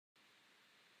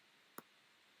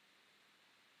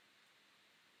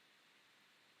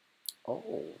Oh,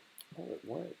 oh, it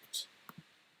worked.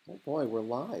 Oh boy, we're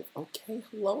live. Okay,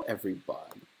 hello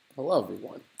everybody. Hello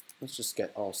everyone. Let's just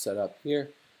get all set up here.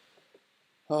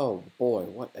 Oh boy,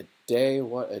 what a day,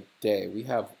 what a day. We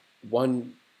have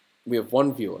one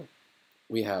viewer.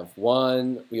 We have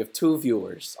two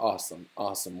viewers. Awesome,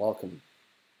 awesome. Welcome.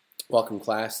 Welcome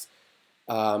class.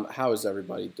 How is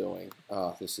everybody doing?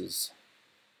 Oh,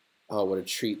 what a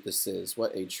treat this is.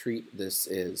 What a treat this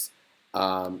is.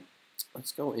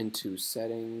 Let's go into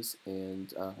settings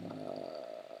and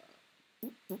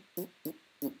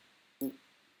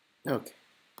okay.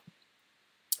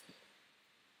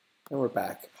 And we're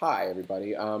back. Hi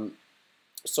everybody.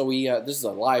 So this is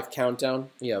a live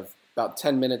countdown. We have about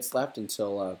 10 minutes left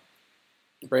until a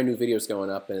brand new video is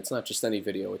going up, and it's not just any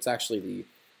video. It's actually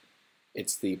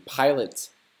the pilot,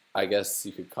 I guess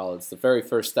you could call it. It's the very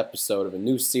first episode of a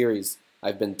new series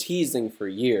I've been teasing for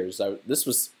years. This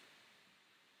was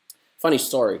funny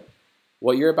story.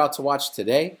 What you're about to watch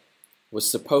today was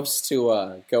supposed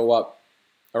to go up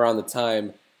around the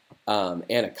time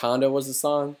Anaconda was the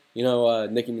song. You know,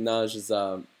 Nicki Minaj's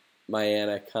My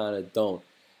Anaconda Don't.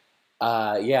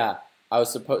 Yeah, I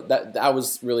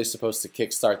was really supposed to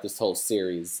kickstart this whole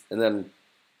series, and then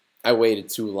I waited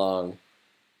too long,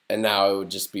 and now it would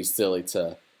just be silly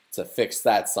to fix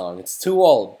that song. It's too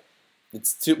old.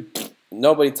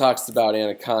 Nobody talks about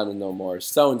Anaconda no more.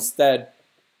 So instead,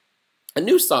 a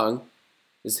new song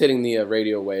is hitting the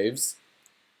radio waves,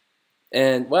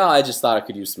 and well, I just thought I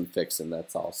could use some fixing.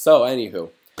 That's all. So anywho,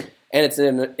 and it's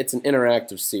an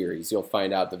interactive series. You'll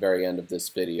find out at the very end of this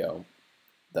video,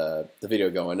 the video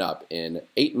going up in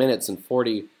 8 minutes and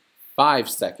 45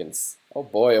 seconds. Oh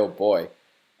boy, oh boy.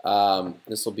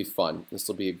 This will be fun. This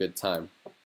will be a good time.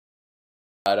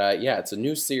 But yeah, it's a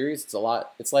new series. It's a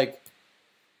lot. It's like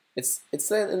it's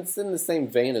in the same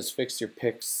vein as Fix Your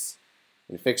Pics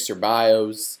and Fix Your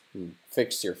Bios and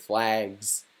Fix Your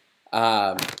Flags.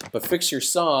 But Fix Your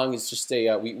Song is just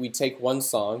a we take one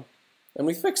song and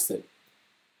we fix it.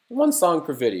 One song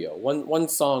per video. One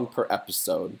song per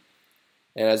episode.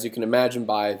 And as you can imagine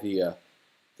by the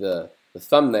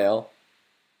thumbnail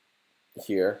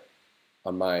here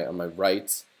on my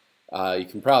right, you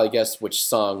can probably guess which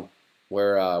song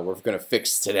we're gonna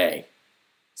fix today.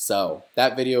 So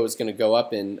that video is gonna go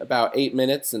up in about 8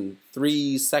 minutes and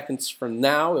 3 seconds from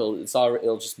now.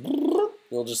 It'll just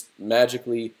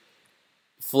magically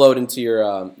float into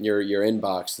your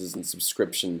inboxes and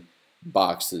subscription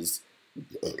boxes.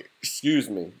 Excuse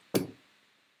me.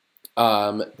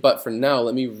 But for now,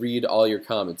 let me read all your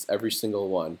comments, every single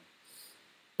one.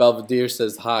 Belvedere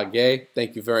says, "Ha, gay.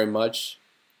 Thank you very much.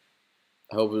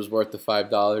 I hope it was worth the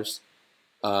 $5.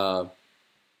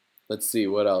 Let's see,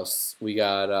 what else? We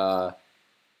got,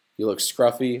 you look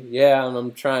scruffy. Yeah,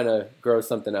 I'm trying to grow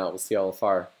something out. We'll see how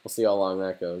long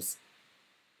that goes.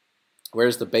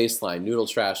 Where's the bass line? Noodle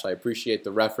Trash, I appreciate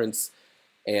the reference.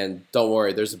 And don't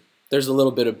worry, there's a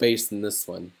little bit of bass in this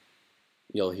one.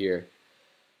 You'll hear.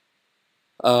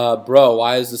 Bro,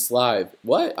 why is this live?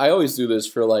 What? I always do this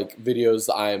for like videos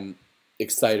I'm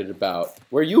excited about.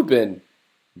 Where you been,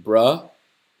 bruh?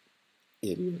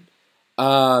 Idiot.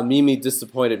 Mimi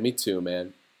disappointed me too,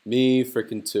 man. Me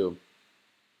frickin' too.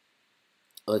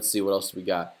 Let's see, what else we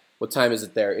got? What time is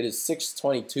it there? It is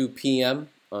 6:22 p.m.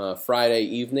 on a Friday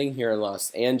evening here in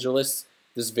Los Angeles.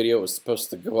 This video was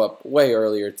supposed to go up way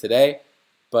earlier today,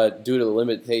 but due to the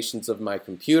limitations of my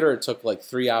computer, it took like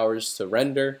 3 hours to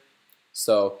render.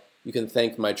 So you can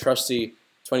thank my trusty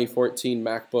 2014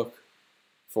 MacBook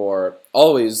for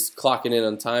always clocking in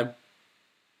on time.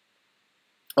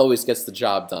 Always gets the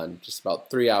job done, just about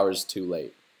 3 hours too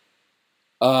late.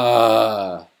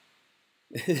 That's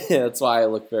why I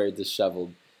look very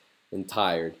disheveled and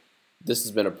tired. This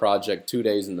has been a project 2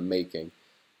 days in the making.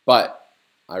 But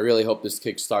I really hope this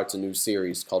kickstarts a new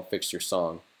series called Fix Your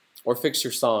Song. Or Fix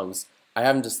Your Songs. I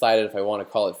haven't decided if I want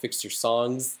to call it Fix Your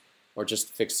Songs or just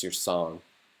Fix Your Song.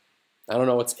 I don't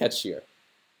know what's catchier.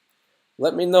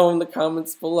 Let me know in the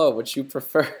comments below what you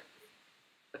prefer.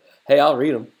 Hey, I'll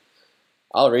read them.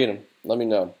 Let me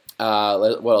know.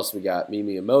 What else we got?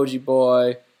 Mimi Emoji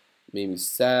Boy. Mimi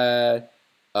Sad.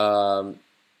 Gruel.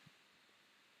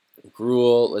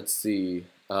 Let's see.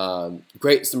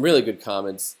 Great. Some really good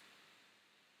comments.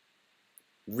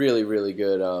 Really, really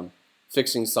good.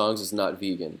 Fixing songs is not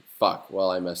vegan. Fuck.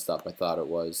 Well, I messed up. I thought it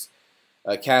was.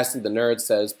 Cassie the Nerd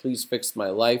says, please fix my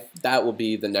life. That will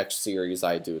be the next series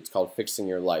I do. It's called Fixing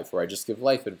Your Life, where I just give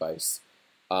life advice.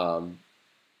 That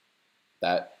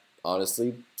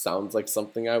honestly sounds like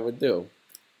something I would do.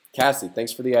 Cassie,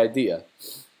 thanks for the idea.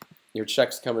 Your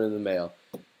check's coming in the mail.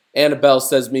 Annabelle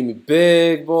says, Mimi,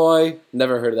 big boy.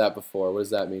 Never heard of that before. What does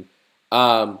that mean?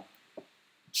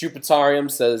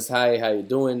 Chupatarium says, "Hi, how you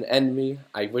doing? End me."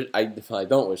 I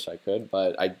don't wish I could,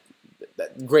 but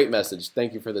great message.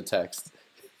 Thank you for the text.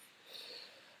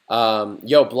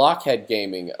 Yo, Blockhead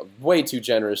Gaming, way too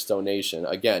generous donation.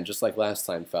 Again, just like last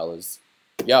time, fellas.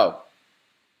 Yo,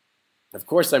 of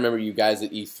course I remember you guys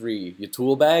at E3. You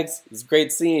tool bags? It's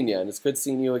great seeing you, and it's good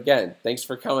seeing you again. Thanks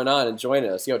for coming on and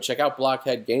joining us. Yo, check out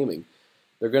Blockhead Gaming.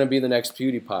 They're going to be the next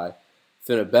PewDiePie.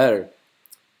 Finna better.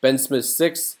 Ben Smith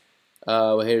 6.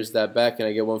 Well, here's that back. Can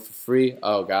I get one for free?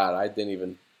 Oh, God, I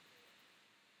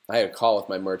had a call with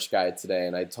my merch guy today,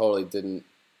 and I totally didn't.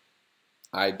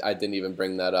 I didn't even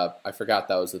bring that up. I forgot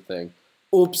that was the thing.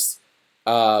 Oops.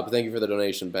 But thank you for the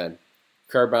donation, Ben.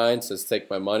 Carbine says, take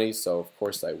my money, so of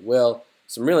course I will.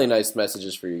 Some really nice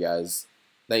messages for you guys.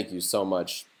 Thank you so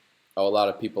much. Oh, a lot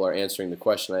of people are answering the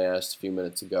question I asked a few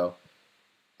minutes ago.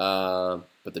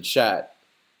 But the chat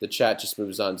just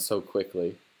moves on so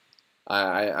quickly.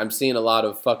 I'm seeing a lot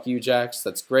of fuck you, Jacks.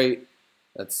 That's great.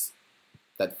 That's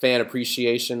that fan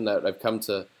appreciation that I've come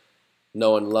to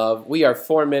know and love. We are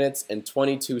 4 minutes and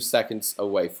 22 seconds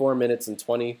away. 4 minutes and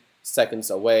 20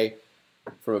 seconds away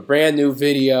from a brand new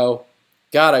video.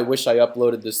 God, I wish I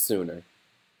uploaded this sooner.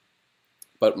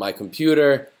 But my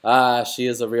computer, she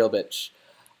is a real bitch.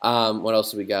 What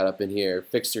else do we got up in here?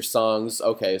 Fix your songs.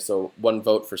 Okay, so 1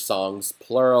 vote for songs,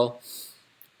 plural.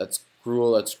 That's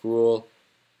gruel, that's gruel.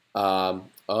 All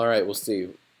right, we'll see.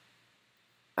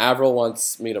 Avril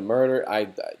wants me to murder. I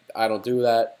don't do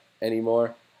that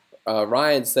anymore.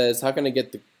 Ryan says, how can I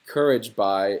get the courage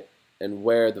by and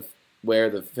wear the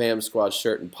Fam Squad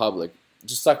shirt in public?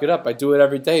 Just suck it up. I do it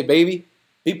every day, baby.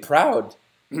 Be proud.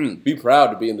 Be proud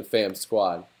to be in the Fam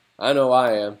Squad. I know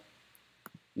I am.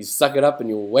 You suck it up and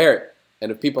you'll wear it.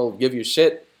 And if people give you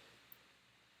shit,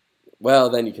 well,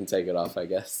 then you can take it off, I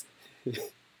guess.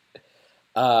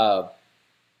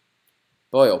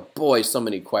 Boy, oh boy, so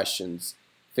many questions.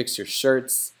 Fix your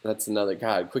shirts. That's another.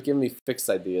 God, quit giving me fix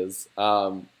ideas.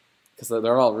 Because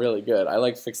they're all really good. I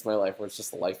like Fix My Life, where it's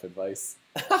just life advice.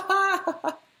 Shit,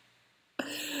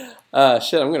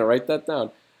 I'm going to write that down.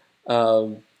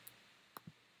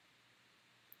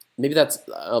 Maybe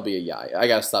I'll be a yeah. I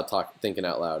got to stop thinking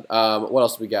out loud. What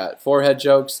else we got? Forehead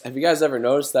jokes. Have you guys ever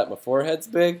noticed that my forehead's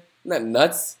big? Isn't that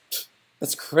nuts?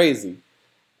 That's crazy.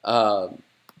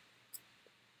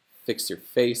 Fix your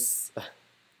face.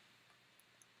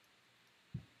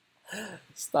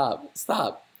 Stop.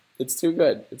 It's too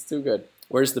good. It's too good.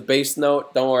 Where's the bass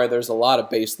note? Don't worry, there's a lot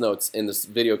of bass notes in this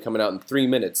video coming out in 3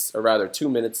 minutes, or rather 2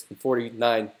 minutes and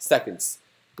 49 seconds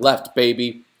left,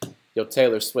 baby. Yo,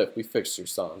 Taylor Swift, we fixed your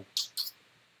song.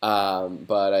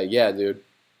 Yeah, dude.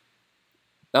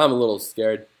 Now I'm a little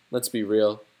scared. Let's be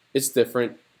real. It's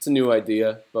different. It's a new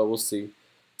idea, but we'll see.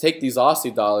 Take these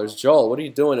Aussie dollars. Joel, what are you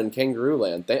doing in Kangaroo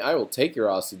Land? I will take your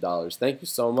Aussie dollars. Thank you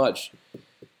so much.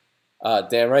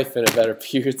 Damn right, finna better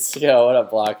Pewds. Yo, what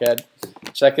up, Blockhead?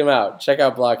 Check him out. Check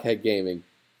out Blockhead Gaming.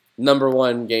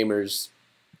 #1 gamers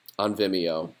on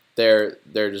Vimeo.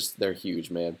 They're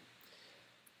huge, man.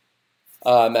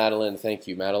 Madeline, thank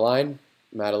you. Madeline?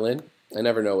 I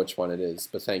never know which one it is,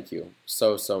 but thank you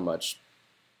so much.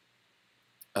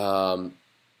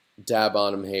 Dab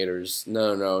on them haters.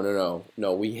 No.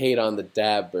 We hate on the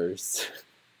dabbers.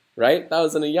 Right? That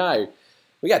was in a yai.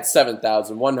 We got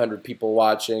 7,100 people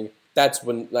watching. That's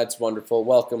wonderful.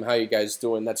 Welcome. How you guys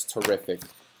doing? That's terrific.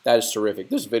 That is terrific.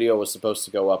 This video was supposed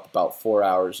to go up about 4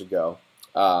 hours ago.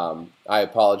 I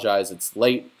apologize. It's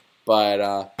late,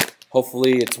 but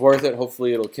hopefully it's worth it.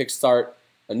 Hopefully it'll kickstart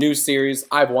a new series.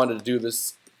 I've wanted to do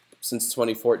this since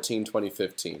 2014,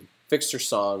 2015. Fix your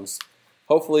songs.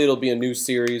 Hopefully it'll be a new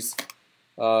series.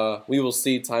 We will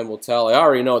see. Time will tell. I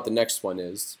already know what the next one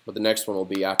is, but the next one will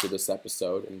be after this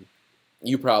episode, and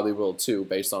you probably will too,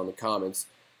 based on the comments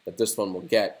that this one will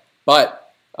get.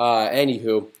 But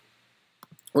anywho,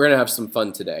 we're gonna have some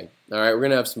fun today. All right, we're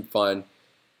gonna have some fun.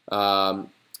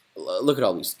 Look at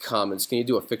all these comments. Can you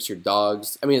do a fix your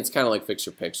dogs? I mean, it's kind of like fix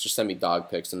your pics. Just send me dog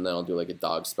pics, and then I'll do like a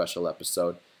dog special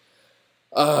episode.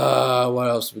 What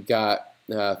else we got?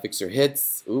 Fix your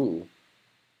hits. Ooh,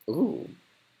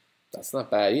 that's not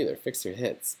bad either. Fix your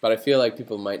hits. But I feel like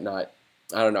people might not.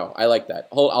 I don't know. I like that.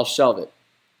 I'll shelve it.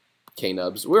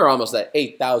 K-Nubs. We're almost at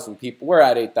 8,000 people. We're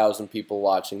at 8,000 people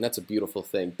watching. That's a beautiful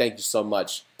thing. Thank you so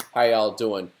much. How y'all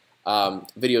doing?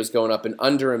 Video's going up in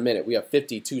under a minute. We have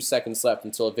 52 seconds left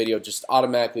until a video just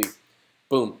automatically,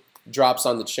 boom, drops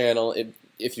on the channel.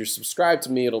 If you're subscribed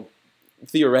to me, it'll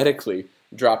theoretically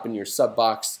drop in your sub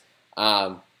box.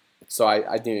 So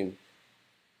I didn't,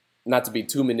 not to be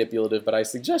too manipulative, but I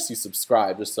suggest you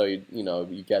subscribe just so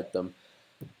you get them.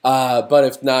 But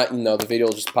if not, you know, the video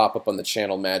will just pop up on the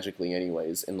channel magically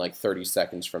anyways in like 30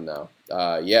 seconds from now.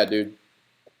 Yeah, dude.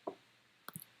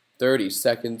 30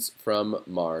 seconds from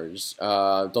Mars.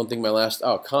 Don't think my last...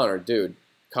 Oh, Connor, dude.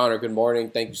 Connor, good morning.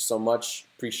 Thank you so much.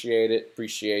 Appreciate it.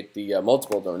 Appreciate the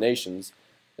multiple donations,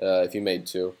 if you made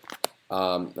two.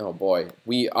 Oh, boy.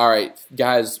 All right,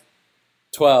 guys.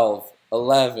 12,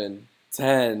 11,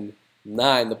 10,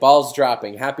 9. The ball's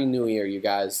dropping. Happy New Year, you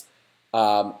guys.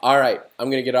 All right, I'm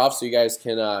going to get off so you guys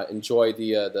can enjoy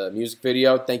the music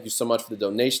video. Thank you so much for the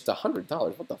donation. It's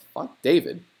 $100. What the fuck?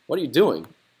 David, what are you doing?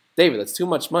 David, that's too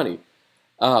much money.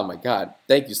 Oh, my God.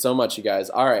 Thank you so much, you guys.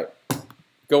 All right,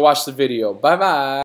 go watch the video. Bye-bye.